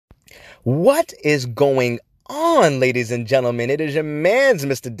What is going on, ladies and gentlemen? It is your man's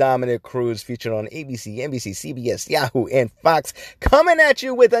Mr. Dominic Cruz, featured on ABC, NBC, CBS, Yahoo, and Fox, coming at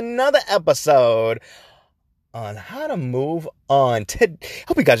you with another episode on how to move on. I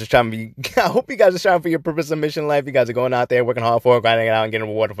hope you guys are striving for your purpose and mission in life. You guys are going out there, working hard for it, grinding it out, and getting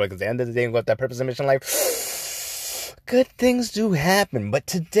rewarded for it. Because at the end of the day, with that purpose and mission in life, good things do happen. But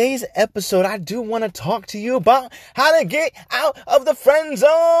today's episode, I do want to talk to you about how to get out of the friend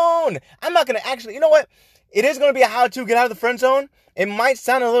zone. I'm not going to actually, you know what? It is going to be a how to get out of the friend zone. It might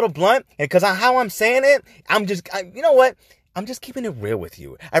sound a little blunt, because how I'm saying it, you know what? I'm just keeping it real with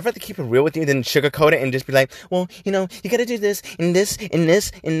you. I'd rather keep it real with you than sugarcoat it and just be like, well, you know, you gotta do this, and this, and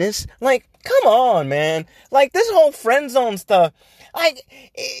this, and this. Like, come on, man. Like, this whole friend zone stuff,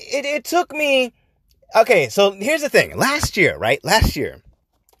 it took me... Okay, so here's the thing. Last year, let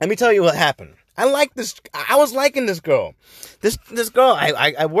me tell you what happened. I was liking this girl. This girl,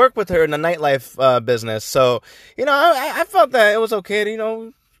 I work with her in the nightlife business, so, you know, I felt that it was okay to, you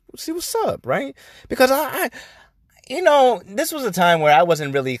know, see what's up, right? Because you know, this was a time where I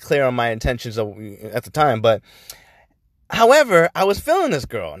wasn't really clear on my intentions at the time, but however, I was feeling this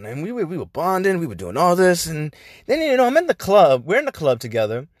girl, and we were bonding, we were doing all this, and then, you know, I'm in the club, we're in the club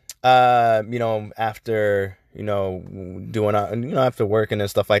together, you know, after, you know, after working and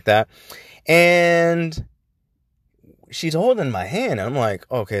stuff like that, and she's holding my hand, and I'm like,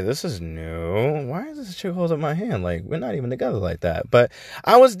 okay, this is new. Why is this chick holding my hand? Like, we're not even together like that. But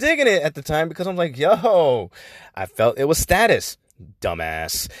I was digging it at the time because I'm like, yo, I felt it was status,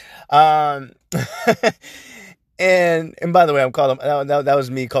 dumbass. And by the way, I'm calling that was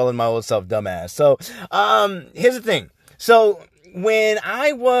me calling my old self dumbass. So, here's the thing. So when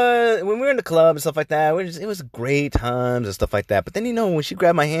we were in the club and stuff like that, it was great times and stuff like that. But then, you know, when she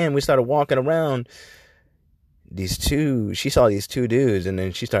grabbed my hand, we started walking around. She saw these two dudes, and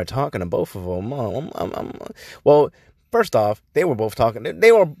then she started talking to both of them. Well, first off, they were both talking.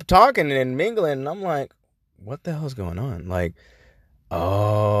 They were talking and mingling, and I'm like, what the hell's going on? Like,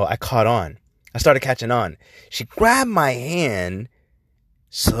 oh, I caught on. I started catching on. She grabbed my hand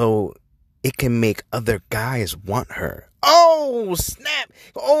so it can make other guys want her. Oh, snap.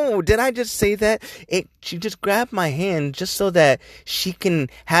 Oh, did I just say that? She just grabbed my hand just so that she can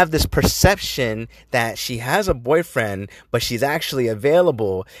have this perception that she has a boyfriend, but she's actually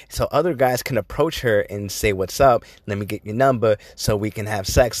available, so other guys can approach her and say, what's up? Let me get your number so we can have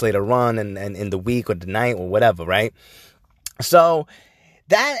sex later on and in the week or the night or whatever, right? So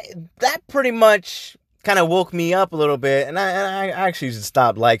that pretty much kind of woke me up a little bit, and I actually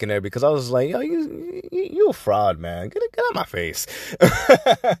stopped liking her because I was like, yo, you a fraud, man. Get out of my face.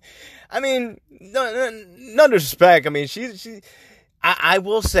 I mean, no disrespect. I mean, I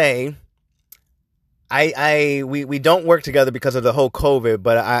will say, we don't work together because of the whole COVID,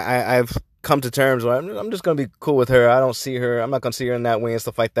 but I've come to terms where I'm just gonna be cool with her. I don't see her. I'm not gonna see her in that way and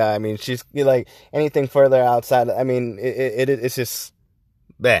stuff like that. I mean, she's like anything further outside. I mean, it's just,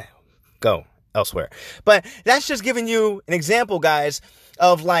 go elsewhere. But that's just giving you an example, guys,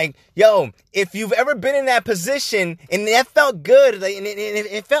 of like, yo, if you've ever been in that position and that felt good, like, and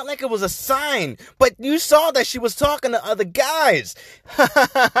it felt like it was a sign, but you saw that she was talking to other guys.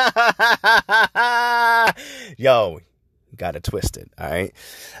 Yo, got it twisted, all right?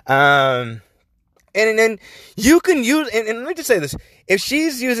 And then you can use, and let me just say this, if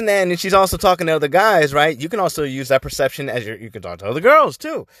she's using that and she's also talking to other guys, right, you can also use that perception as you can talk to other girls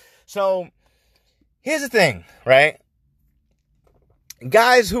too. So here's the thing, right?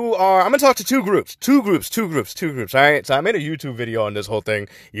 Guys who are, I'm going to talk to two groups, all right? So I made a YouTube video on this whole thing.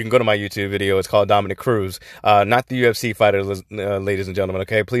 You can go to my YouTube video. It's called Dominic Cruz, not the UFC fighter, ladies and gentlemen,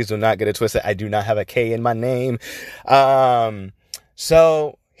 okay? Please do not get it twisted. I do not have a K in my name.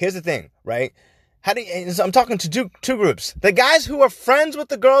 So here's the thing, right? So I'm talking to two groups. The guys who are friends with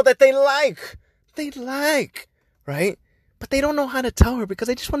the girl that they like, right? But they don't know how to tell her because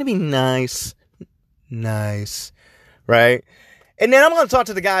they just want to be nice, right? And then I'm going to talk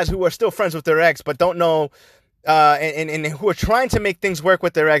to the guys who are still friends with their ex, but don't know, and who are trying to make things work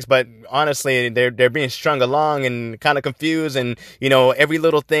with their ex, but honestly, they're being strung along and kind of confused, and, you know, every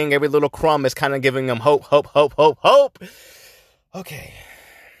little thing, every little crumb is kind of giving them hope. Okay,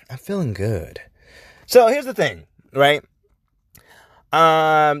 I'm feeling good. So here's the thing, right?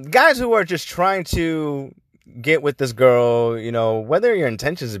 Guys who are just trying to get with this girl, you know, whether your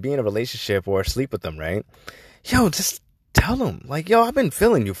intentions is be in a relationship or sleep with them, right? Yo, just tell them, like, yo, I've been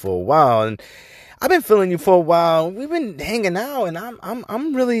feeling you for a while, and we've been hanging out, and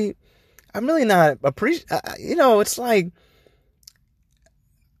I'm really not you know, it's like,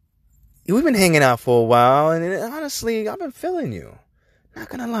 we've been hanging out for a while, and honestly, I've been feeling you. Not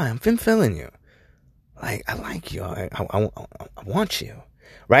gonna lie, I'm feeling you. Like, I like you. I want you.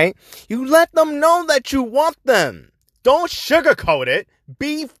 Right? You let them know that you want them. Don't sugarcoat it.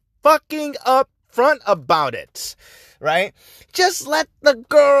 Be fucking upfront about it. Right? Just let the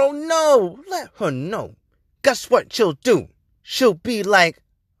girl know. Let her know. Guess what she'll do? She'll be like,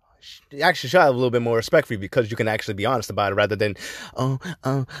 actually, she'll have a little bit more respect for you because you can actually be honest about it rather than, I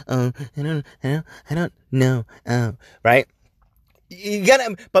don't know, right? You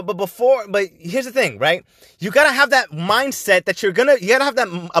gotta, but here's the thing, right? You gotta have that mindset that you gotta have that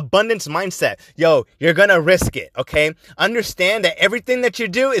abundance mindset. Yo, you're gonna risk it, okay? Understand that everything that you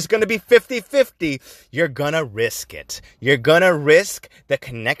do is gonna be 50-50. You're gonna risk it. You're gonna risk the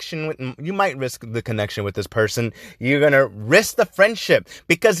connection you might risk the connection with this person. You're gonna risk the friendship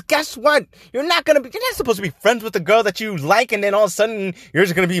because guess what? You're not supposed to be friends with the girl that you like and then all of a sudden you're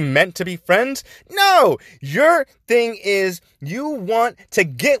just gonna be meant to be friends. No, your thing is you want to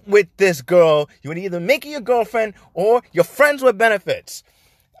get with this girl. You would either make it your girlfriend or your friends with benefits.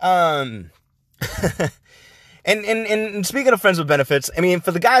 And speaking of friends with benefits, I mean,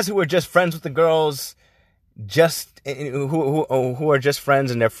 for the guys who are just friends with the girls, who are just friends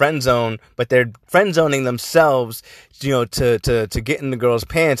in their friend zone, but they're friend zoning themselves, to get in the girl's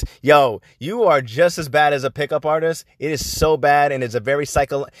pants. Yo, you are just as bad as a pickup artist. It is so bad, and it's a very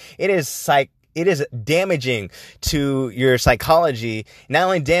it is damaging to your psychology, not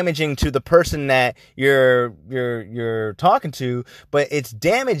only damaging to the person that you're talking to, but it's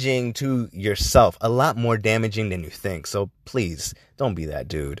damaging to yourself, a lot more damaging than you think. So please don't be that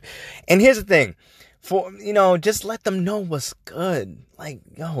dude. And here's the thing, just let them know what's good. Like,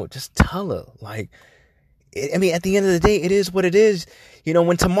 yo, just tell her. Like, I mean, at the end of the day, it is what it is.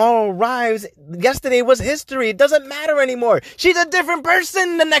 When tomorrow arrives, yesterday was history. It doesn't matter anymore. She's a different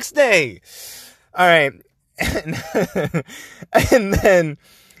person the next day. All right. And then,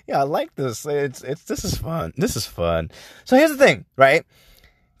 I like this. This is fun. This is fun. So here's the thing, right?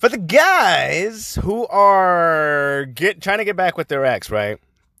 For the guys who are trying to get back with their ex, right?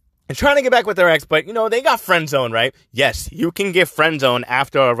 And trying to get back with their ex, but, they got friend zone, right? Yes, you can get friend zone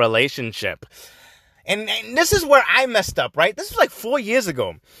after a relationship. And this is where I messed up, right? This was like 4 years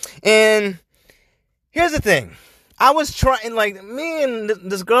ago. And here's the thing. I was trying, me and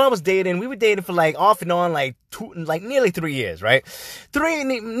this girl I was dating, we were dating for off and on, nearly 3 years, right?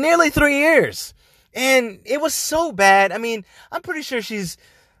 Nearly 3 years. And it was so bad. I mean, I'm pretty sure here's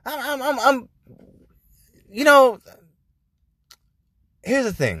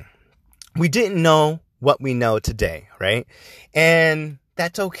the thing. We didn't know what we know today, right? And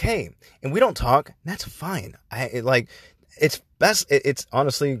that's okay. And we don't talk. That's fine. It's best. It's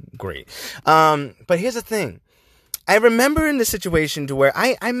honestly great. But here's the thing. I remember in the situation to where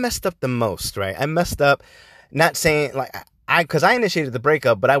I messed up the most, right? I messed up not saying because I initiated the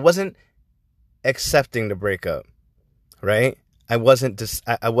breakup, but I wasn't accepting the breakup, right? I wasn't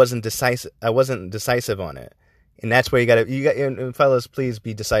decisive. I wasn't decisive on it. And that's where you got fellas, please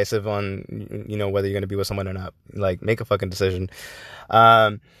be decisive on, whether you're going to be with someone or not. Make a fucking decision.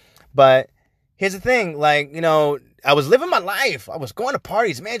 But here's the thing, I was living my life. I was going to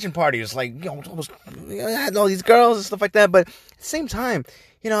parties, mansion parties, I had all these girls and stuff like that. But at the same time,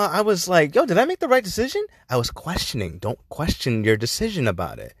 I was like, yo, did I make the right decision? I was questioning. Don't question your decision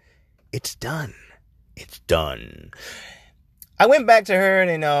about it. It's done. It's done. I went back to her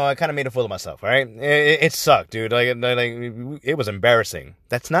and, I kind of made a fool of myself, all right? It sucked, dude. It was embarrassing.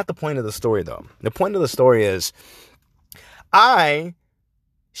 That's not the point of the story, though. The point of the story is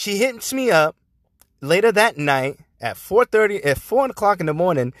she hits me up later that night at 4 o'clock in the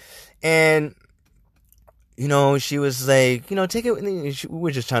morning, and, she was like, take it, we were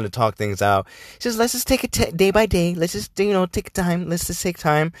just trying to talk things out. She says, let's just take it day by day. Let's just, take time. Let's just take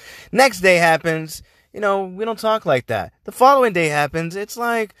time. Next day happens. We don't talk like that. The following day happens. It's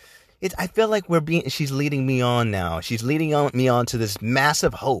like, I feel like she's leading me on now. She's leading me on to this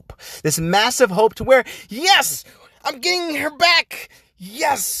massive hope to where, yes, I'm getting her back.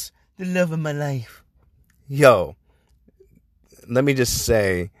 Yes, the love of my life. Yo, let me just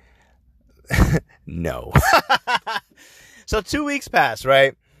say, no. So 2 weeks passed,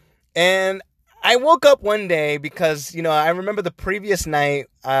 right? And I woke up one day because, I remember the previous night,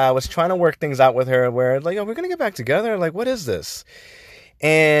 I was trying to work things out with her where, oh, we're going to get back together. What is this?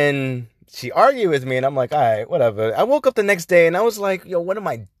 And she argued with me, and I'm like, all right, whatever. I woke up the next day, and I was like, yo, what am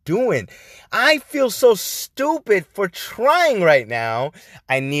I doing? I feel so stupid for trying right now.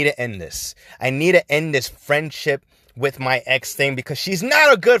 I need to end this. I need to end this friendship with my ex thing because she's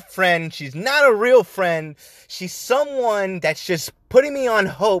not a good friend. She's not a real friend. She's someone that's just putting me on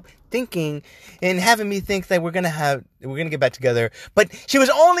hope, thinking and having me think that we're gonna get back together. But she was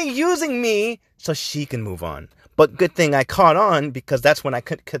only using me so she can move on. But good thing I caught on, because that's when I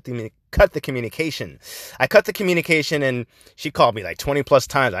could cut the communication. I cut the communication, and she called me like 20 plus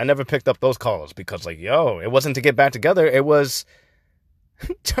times. I never picked up those calls because, like, it wasn't to get back together. It was,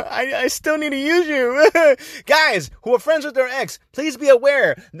 I still need to use you. Guys who are friends with their ex, please be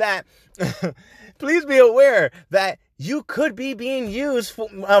aware that you could be being used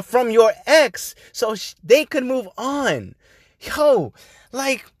from your ex so they could move on.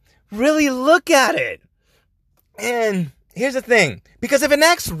 Really look at it. And here's the thing, because if an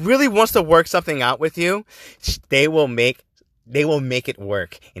ex really wants to work something out with you, they will make it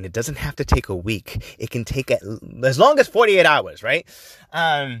work, and it doesn't have to take a week. It can take as long as 48 hours, right?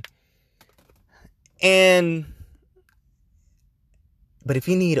 But if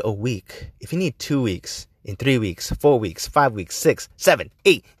you need a week, if you need 2 weeks, in 3 weeks, 4 weeks, 5 weeks, 6, 7,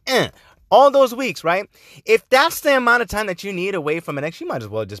 8, all those weeks, right? If that's the amount of time that you need away from an ex, you might as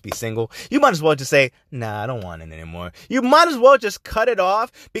well just be single. You might as well just say, nah, I don't want it anymore. You might as well just cut it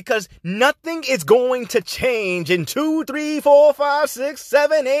off, because nothing is going to change in 2, 3, 4, 5, 6,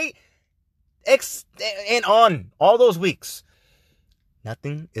 7, 8, and on all those weeks.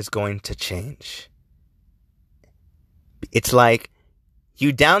 Nothing is going to change. It's like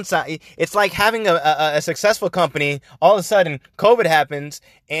you downsize. It's like having a successful company. All of a sudden, COVID happens,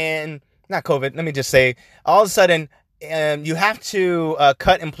 and not COVID, let me just say, all of a sudden, you have to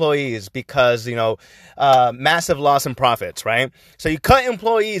cut employees because, massive loss in profits, right? So you cut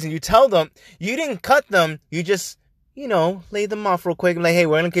employees and you tell them you didn't cut them. You just, lay them off real quick and like, hey,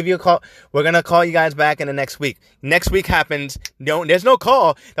 we're going to give you a call. We're going to call you guys back in the next week. Next week happens. No, there's no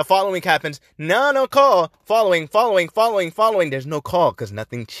call. The following week happens. No call. Following. There's no call because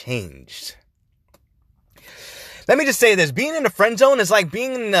nothing changed. Let me just say this: being in the friend zone is like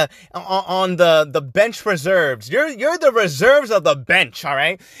being on the bench reserves. You're the reserves of the bench, all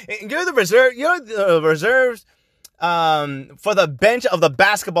right? You're the reserves for the bench of the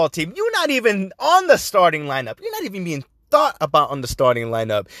basketball team. You're not even on the starting lineup. You're not even being thought about on the starting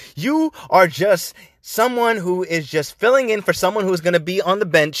lineup. You are just someone who is just filling in for someone who's going to be on the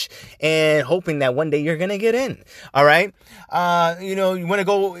bench and hoping that one day you're going to get in. All right. You want to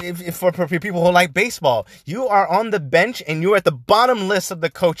go for people who like baseball, you are on the bench and you're at the bottom list of the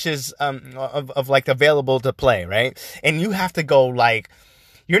coaches, of like available to play. Right. And you have to go like,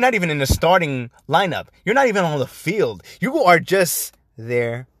 you're not even in the starting lineup. You're not even on the field. You are just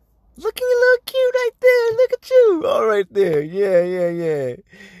there. Looking a little cute right there. Look at you. All right there.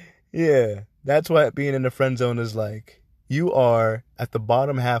 Yeah. That's what being in the friend zone is like. You are at the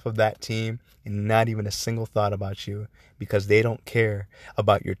bottom half of that team and not even a single thought about you, because they don't care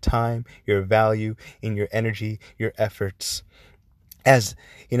about your time, your value, and your energy, your efforts. As,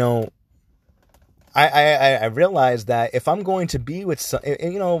 I realize that if I'm going to be with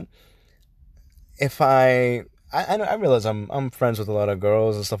I realize I'm friends with a lot of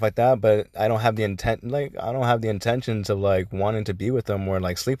girls and stuff like that, but I don't have the intentions of like wanting to be with them or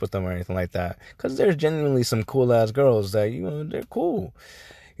like sleep with them or anything like that. Because there's genuinely some cool ass girls that they're cool,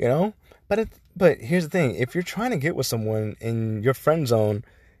 But here's the thing: if you're trying to get with someone in your friend zone,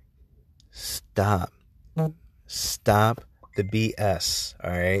 stop the BS.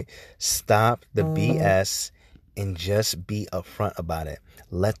 All right, stop the BS and just be upfront about it.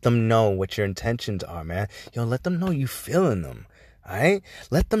 Let them know what your intentions are, man. Let them know you feeling them. All right?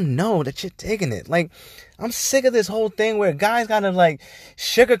 Let them know that you're digging it. Like, I'm sick of this whole thing where guys gotta like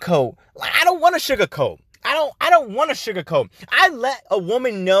sugarcoat. Like, I don't want to sugarcoat. I don't want to sugarcoat. I let a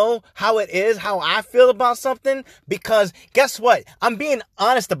woman know how it is, how I feel about something, because guess what? I'm being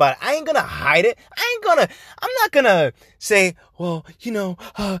honest about it. I ain't gonna hide it. I'm not gonna say, well,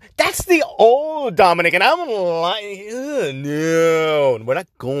 that's the old Dominic, and I'm like, no, we're not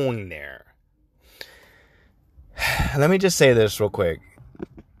going there. Let me just say this real quick.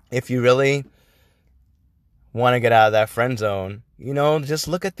 If you really want to get out of that friend zone, just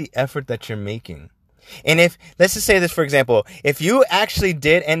look at the effort that you're making. And let's just say this, for example, if you actually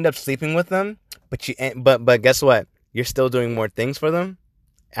did end up sleeping with them, but guess what? You're still doing more things for them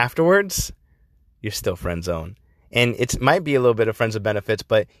afterwards, you're still friend zone. And it might be a little bit of friends with benefits,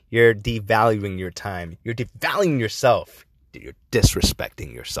 but you're devaluing your time. You're devaluing yourself. You're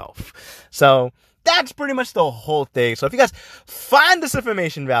disrespecting yourself. So that's pretty much the whole thing. So if you guys find this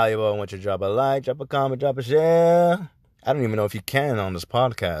information valuable, I want you to drop a like, drop a comment, drop a share. I don't even know if you can on this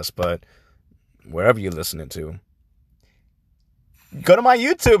podcast, but wherever you're listening to, go to my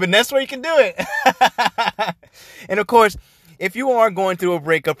YouTube and that's where you can do it. And of course, if you are going through a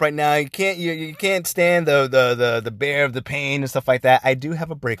breakup right now, you can't stand the bear of the pain and stuff like that, I do have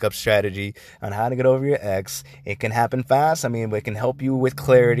a breakup strategy on how to get over your ex. It can happen fast. I mean, it can help you with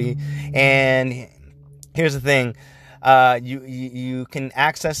clarity. And here's the thing, you can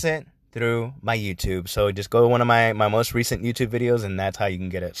access it through my YouTube. So just go to one of my most recent YouTube videos, and that's how you can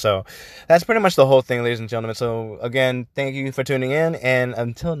get it. So that's pretty much the whole thing, ladies and gentlemen. So again, thank you for tuning in, and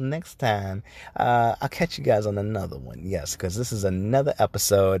until next time, I'll catch you guys on another one. Yes, because this is another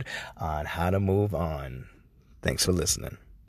episode on how to move on. Thanks for listening.